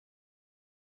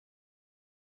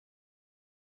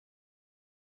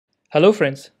Hello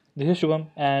friends, this is Shubham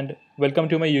and welcome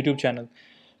to my YouTube channel.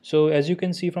 So as you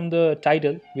can see from the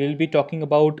title, we will be talking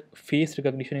about face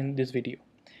recognition in this video.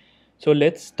 So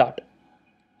let's start.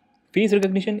 Face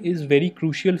recognition is very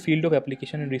crucial field of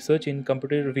application and research in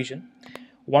computer vision.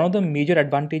 One of the major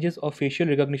advantages of facial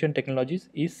recognition technologies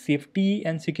is safety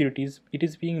and securities. It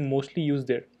is being mostly used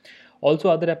there. Also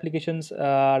other applications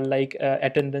like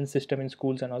attendance system in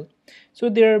schools and all. So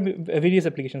there are various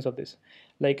applications of this.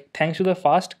 Like thanks to the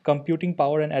fast computing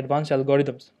power and advanced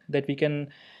algorithms that we can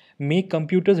make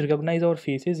computers recognize our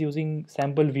faces using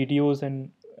sample videos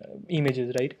and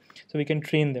images, right? So we can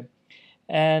train them.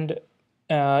 And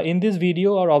in this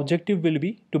video, our objective will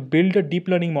be to build a deep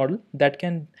learning model that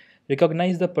can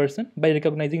recognize the person by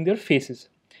recognizing their faces.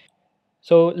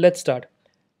 So let's start.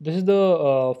 This is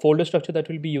the folder structure that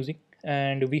we'll be using,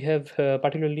 and we have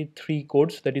particularly three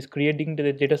codes, that is creating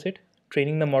the dataset,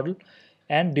 training the model,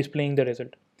 and displaying the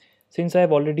result. Since I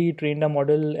have already trained a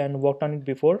model and worked on it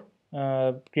before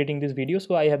creating this video,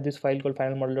 so I have this file called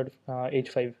final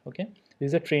model.h5. Okay, this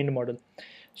is a trained model.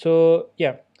 So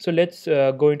yeah, so let's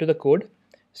go into the code.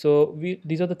 So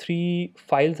these are the three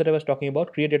files that I was talking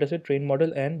about: create dataset, train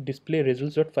model, and display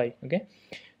results.py. Okay,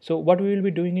 so what we will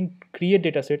be doing in create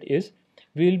dataset is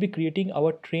we will be creating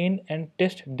our train and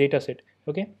test dataset.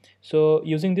 Okay, so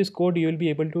using this code you will be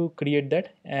able to create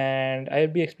that, and I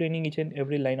will be explaining each and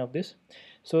every line of this.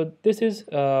 So this is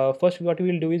first what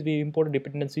we will do is we import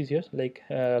dependencies here, like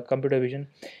computer vision.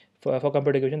 For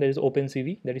computer vision there is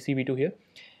OpenCV, that is CV2 here,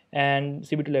 and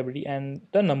CV2 library and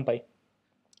the NumPy.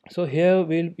 So here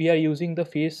we are using the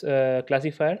face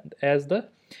classifier as the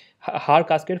har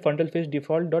cascade frontal face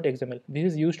default.xml.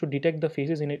 This is used to detect the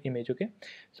faces in an image. Okay,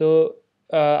 so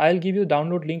I'll give you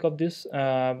download link of this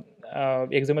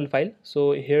XML file.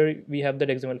 So here we have that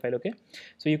XML file. Okay,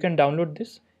 so you can download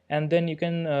this and then you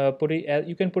can put it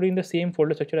in the same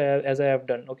folder structure as I have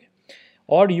done. Okay,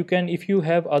 or you can, if you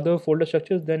have other folder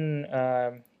structures, then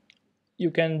you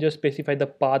can just specify the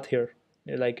path here,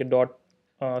 like a dot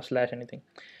slash anything.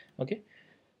 Okay,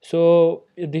 so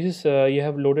this is you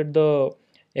have loaded the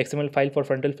XML file for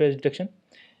frontal face detection,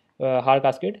 har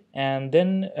cascade, and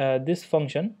then this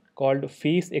function called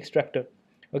face extractor.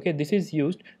 Okay, this is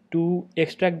used to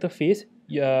extract the face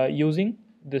using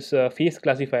this face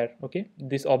classifier. Okay,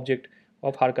 this object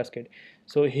of har cascade.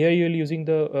 So here you are using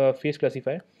the face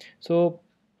classifier. So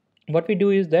what we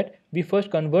do is that we first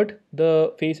convert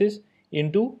the faces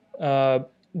into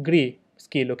gray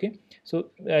scale. Okay, so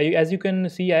as you can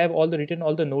see, I have written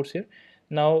all the notes here.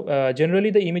 Now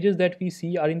generally the images that we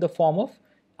see are in the form of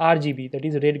RGB, that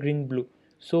is red, green, blue.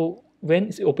 So when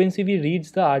OpenCV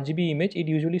reads the RGB image, it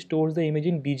usually stores the image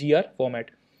in BGR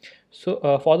format.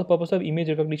 So for the purpose of image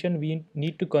recognition, we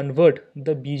need to convert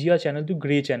the BGR channel to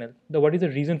gray channel. What is the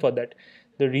reason for that?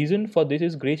 The reason for this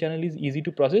is gray channel is easy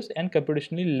to process and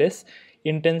computationally less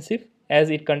intensive, as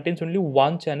it contains only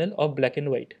one channel of black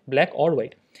or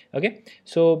white. Okay,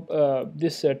 so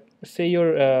this say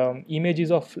your image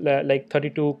is of like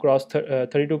 32 cross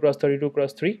 32 cross 32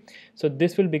 cross 3. So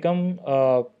this will become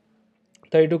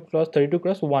 32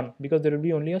 cross 1, because there will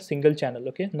be only a single channel.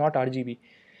 Okay, not RGB.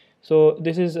 So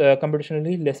this is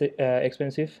computationally less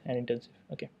expensive and intensive.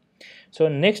 Okay, so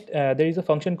next there is a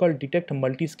function called detect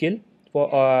multiscale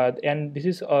for and this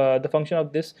is the function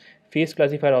of this face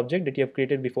classifier object that you have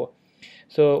created before.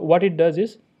 So what it does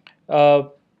is uh,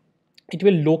 it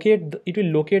will locate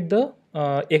the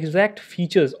exact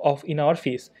features of in our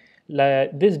face.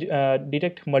 This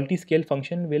detect multiscale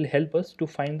function will help us to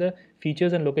find the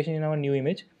features and location in our new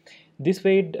image. This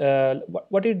way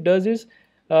what it does is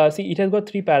see, it has got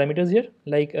three parameters here,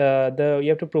 like you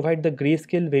have to provide the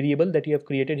grayscale variable that you have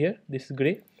created here. This is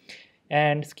gray,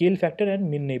 and scale factor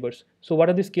and min neighbors. So what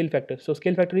are the scale factors? So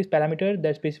scale factor is parameter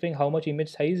that specifying how much image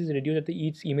size is reduced at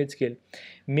each image scale.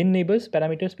 Min neighbors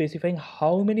parameter specifying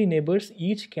how many neighbors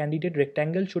each candidate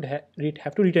rectangle should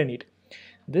have to return it.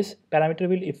 This parameter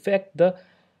will affect the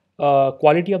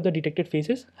quality of the detected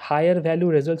faces. Higher value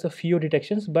results of fewer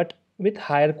detections but with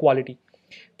higher quality.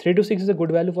 3 to 6 is a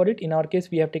good value for it. In our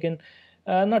case we have taken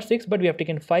not 6 but we have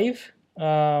taken 5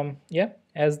 yeah,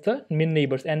 as the min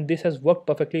neighbors, and this has worked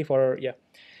perfectly for, yeah,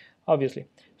 obviously.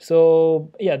 So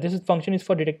yeah, this function is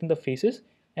for detecting the faces,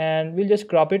 and we'll just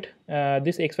crop it.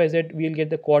 This xyz, we'll get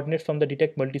the coordinates from the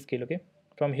detect multiscale. Okay,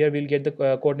 from here we'll get the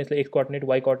coordinates like x coordinate,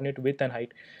 y coordinate, width and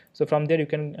height. So from there you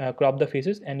can crop the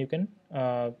faces, and you can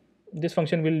this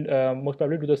function will most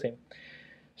probably do the same.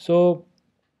 So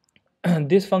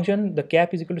this function, the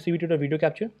cap is equal to cv2 video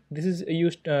capture. This is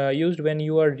used when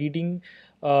you are reading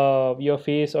your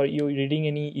face, or you reading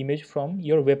any image from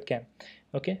your webcam.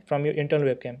 Okay, from your internal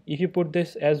webcam. If you put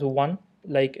this as 1,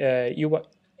 like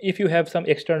if you have some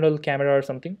external camera or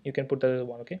something, you can put that as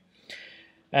one. Okay,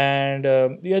 and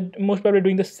we are most probably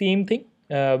doing the same thing.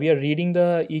 We are reading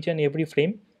the each and every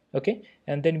frame. Okay,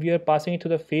 and then we are passing it to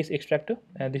the face extractor,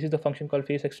 and this is the function called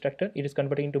face extractor. It is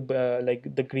converting into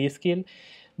like the grayscale,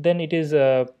 then it is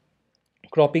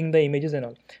cropping the images and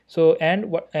all. So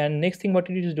and next thing what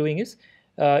it is doing is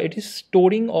it is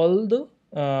storing all the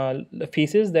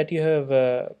faces that you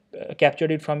have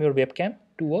captured it from your webcam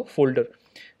to a folder.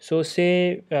 So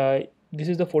say this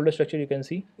is the folder structure. You can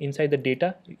see inside the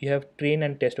data you have train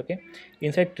and test. Okay,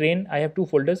 inside train I have two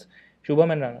folders,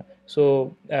 Shubham and Rana.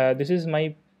 So this is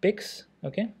my pics.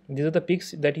 Okay, these are the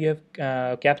pics that you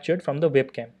have captured from the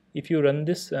webcam. If you run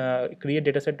this create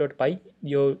dataset.py,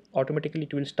 you automatically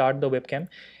it will start the webcam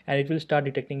and it will start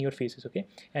detecting your faces. Okay,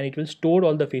 and it will store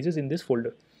all the faces in this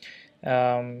folder.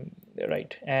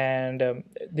 Right, and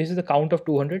this is the count of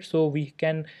 200, so we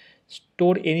can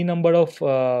store any number of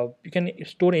you can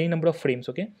store any number of frames.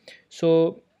 Okay,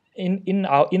 so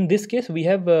in this case we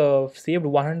have saved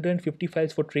 150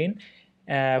 files for train,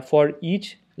 for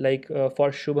each, like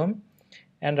for Shubham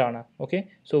and Rana. Okay,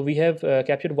 so we have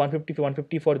captured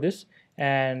 150 for this,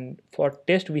 and for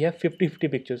test we have 50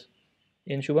 pictures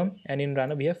in Shubham, and in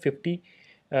Rana we have 50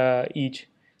 each.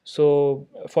 So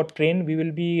for train we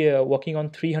will be working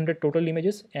on 300 total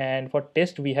images, and for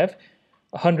test we have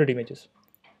 100 images.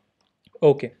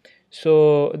 Okay,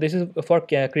 so this is for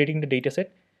creating the data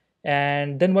set,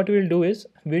 and then what we will do is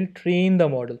we'll train the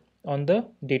model on the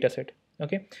data set.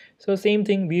 Okay, so same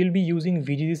thing, we will be using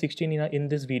VGG 16 in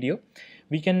this video.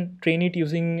 We can train it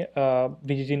using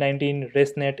VGG 19,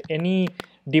 ResNet, any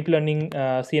deep learning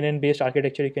CNN based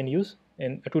architecture you can use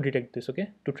and to detect this. Okay,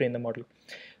 to train the model.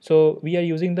 So we are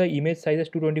using the image size as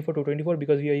 224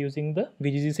 because we are using the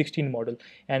VGG 16 model,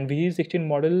 and VGG 16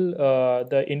 model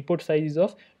the input size is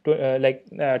of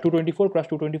 224 cross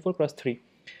 224 cross 3.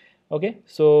 Okay,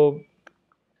 so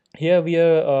here we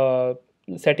are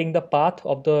setting the path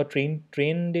of the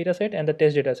train data set and the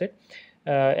test data set.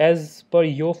 As per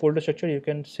your folder structure you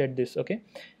can set this. Okay,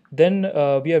 then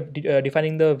we are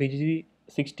defining the VGG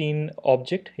 16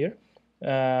 object here,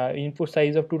 input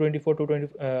size of 224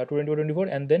 224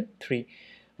 and then 3.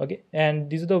 Okay, and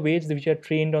these are the weights which are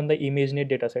trained on the ImageNet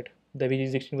dataset. The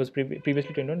VGG 16 was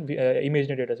previously trained on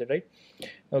ImageNet dataset, right?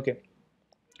 Okay,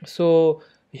 so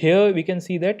here we can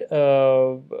see that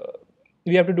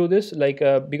we have to do this like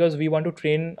because we want to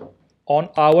train on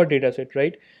our dataset,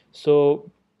 right?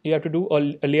 So you have to do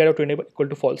a layer of 20 equal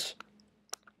to false.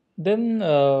 Then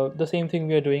the same thing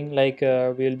we are doing, like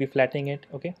we'll be flattening it.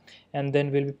 Okay, and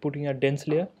then we'll be putting a dense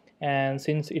layer, and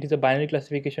since it is a binary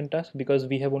classification task, because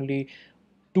we have only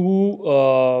two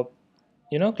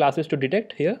classes to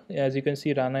detect here, as you can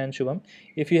see, Rana and Shubham.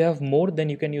 If you have more, then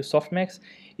you can use softmax.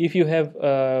 If you have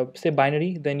say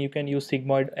binary, then you can use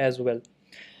sigmoid as well.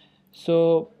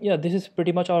 So yeah, this is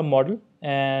pretty much our model,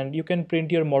 and you can print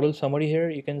your model summary here.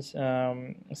 You can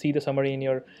see the summary in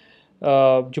your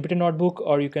Jupyter notebook,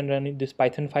 or you can run this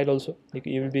Python file also.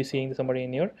 You will be seeing the summary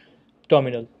in your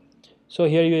terminal. So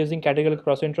here you're using categorical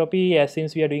cross entropy. As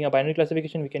since we are doing a binary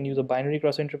classification, we can use a binary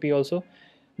cross entropy also,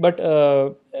 but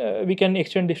we can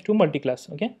extend this to multi-class.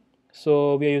 Okay,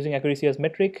 so we are using accuracy as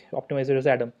metric, optimizer as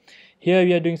Adam. Here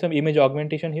we are doing some image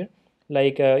augmentation here,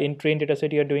 like in train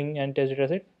dataset you are doing, and test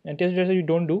dataset. And test dataset you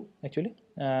don't do actually,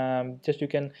 just you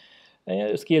can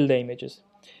scale the images.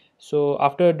 So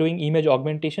after doing image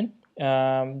augmentation,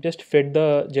 just fed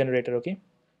the generator. Okay,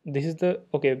 this is the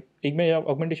image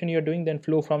augmentation you are doing, then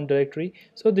flow from directory.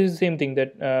 So this is the same thing,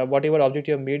 that whatever object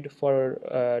you have made for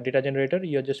data generator,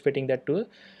 you are just fitting that to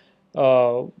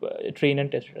train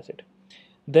and test dataset.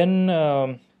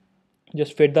 Then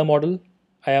just fed the model.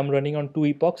 I am running on 2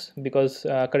 epochs because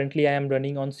currently I am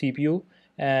running on CPU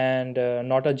and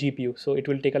not a GPU, so it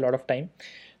will take a lot of time.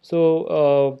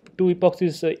 So 2 epochs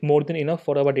is more than enough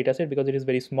for our dataset because it is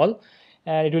very small,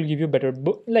 and it will give you better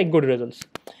good results.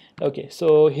 Okay,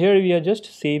 so here we are just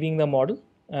saving the model,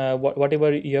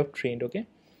 whatever you have trained. Okay,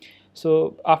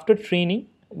 so after training,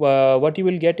 what you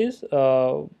will get is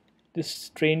this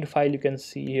trained file. You can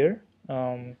see here.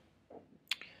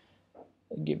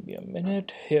 Give me a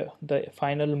minute here, the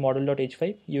final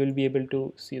model.h5. You will be able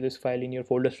to see this file in your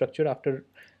folder structure after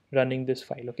running this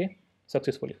file. Okay,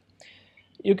 successfully.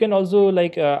 You can also,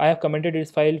 like I have commented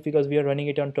this file because we are running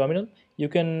it on terminal. You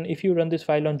can, if you run this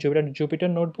file on Jupyter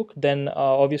notebook, then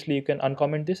obviously you can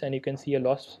uncomment this and you can see a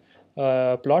loss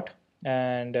plot.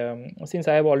 And since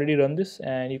I have already run this,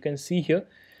 and you can see here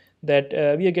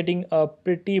that we are getting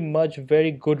pretty much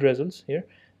very good results here.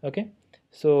 Okay,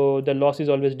 so the loss is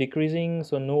always decreasing,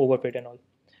 so no overfit and all.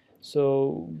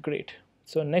 So great.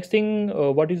 So next thing,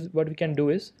 what we can do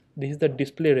is, this is the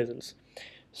display results.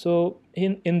 So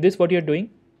in this, what you're doing,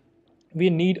 we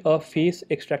need a face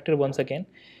extractor once again,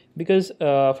 because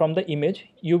from the image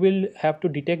you will have to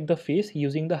detect the face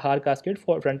using the Haar cascade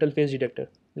for frontal face detector,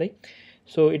 like,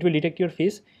 so it will detect your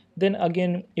face, then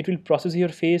again it will process your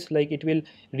face, like it will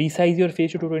resize your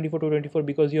face to 224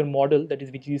 because your model, that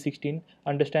is VGG 16,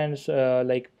 understands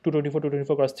like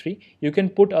 224 cross 3. You can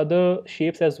put other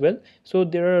shapes as well, so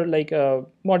there are like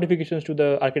modifications to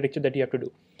the architecture that you have to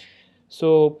do.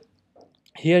 So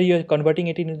here you are converting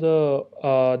it into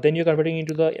the then you're converting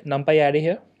into the numpy array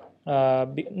here,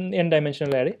 n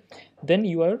dimensional array. Then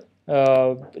you are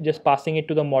just passing it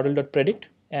to the model.predict,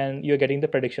 and you're getting the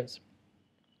predictions.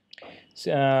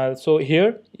 So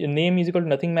here name is equal to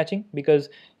nothing matching, because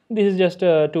this is just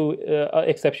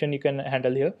exception you can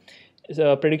handle here.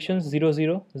 Predictions 0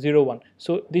 0 0 1.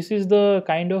 So this is the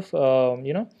kind of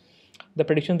the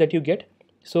predictions that you get.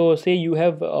 So say you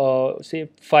have say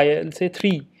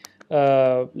three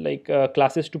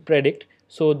classes to predict.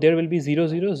 So there will be 0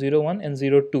 0 0 1 and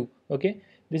 0 2. Okay,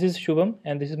 this is Shubham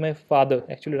and this is my father.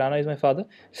 Actually Rana is my father.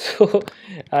 So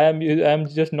I am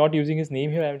just not using his name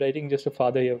here. I am writing just a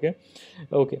father here.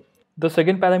 Okay. The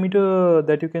second parameter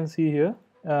that you can see here,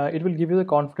 it will give you the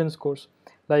confidence scores.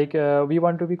 Like we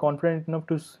want to be confident enough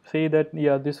to say that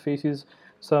yeah, this face is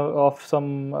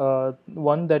some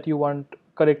one that you want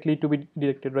correctly to be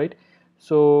detected, right?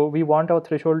 So we want our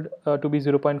threshold to be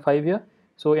 0.5 here.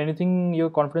 So anything your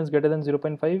confidence greater than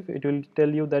 0.5, it will tell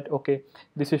you that okay,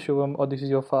 this is Shubham, or this is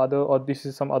your father, or this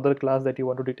is some other class that you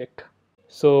want to detect.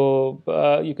 So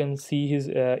you can see his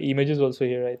images also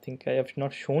here. I think I have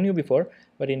not shown you before,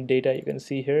 but in data you can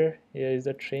see here is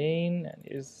the train and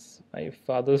is my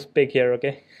father's pic here.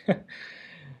 Okay.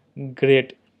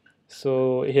 Great.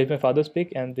 So here's my father's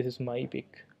pic and this is my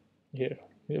pic here.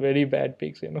 Very bad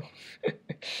pics.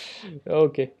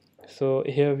 Okay, so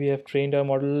here we have trained our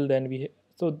model. Then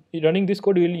so running this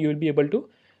code, you will be able to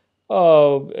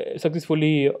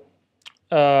successfully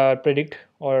predict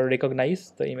or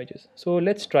recognize the images. So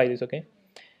let's try this. Okay,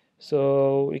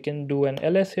 so we can do an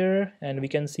ls here and we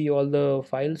can see all the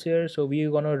files here. So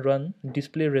we're gonna run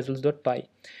display results.py.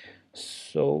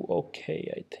 So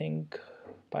okay, I think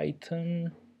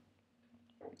Python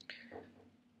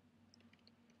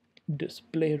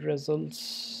display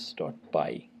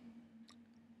results.py,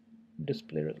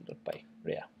 display result.py,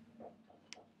 yeah.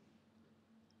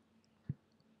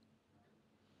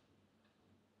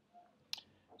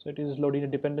 So it is loading the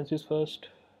dependencies first.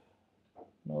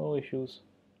 No issues.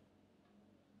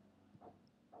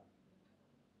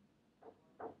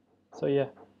 So yeah,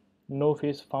 no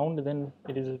face found, then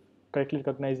it is correctly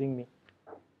recognizing me.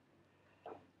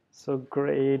 So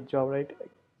great job, right?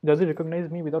 Does it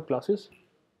recognize me without glasses?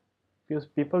 Because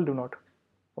people do not.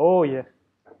 Oh yeah,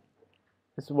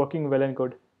 it's working well and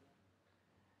good.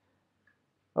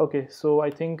 Okay, so I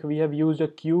think we have used a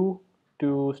queue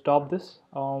to stop this.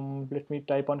 Let me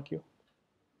type on queue.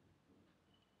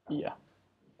 Yeah.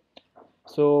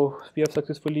 So we have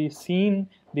successfully seen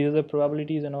these are the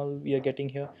probabilities and all we are getting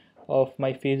here of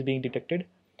my face being detected.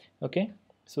 Okay,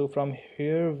 so from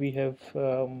here we have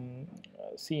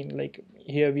seen, like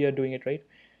here we are doing it right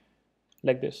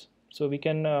like this. So we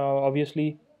can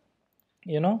obviously,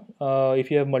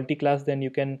 if you have multi-class, then you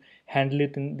can handle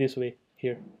it in this way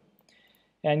here.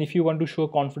 And if you want to show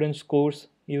confidence scores,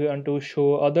 you want to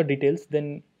show other details,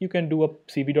 then you can do a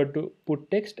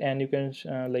cv.put text and you can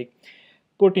like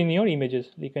put in your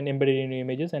images. You can embed it in your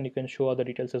images and you can show other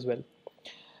details as well.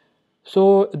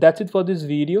 So that's it for this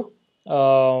video.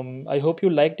 I hope you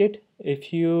liked it.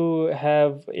 If you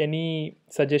have any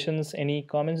suggestions, any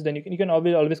comments, then you can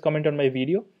always comment on my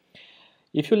video.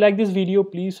 If you like this video,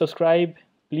 please subscribe,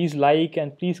 please like,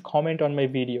 and please comment on my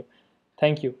video.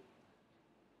 Thank you.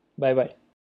 Bye bye.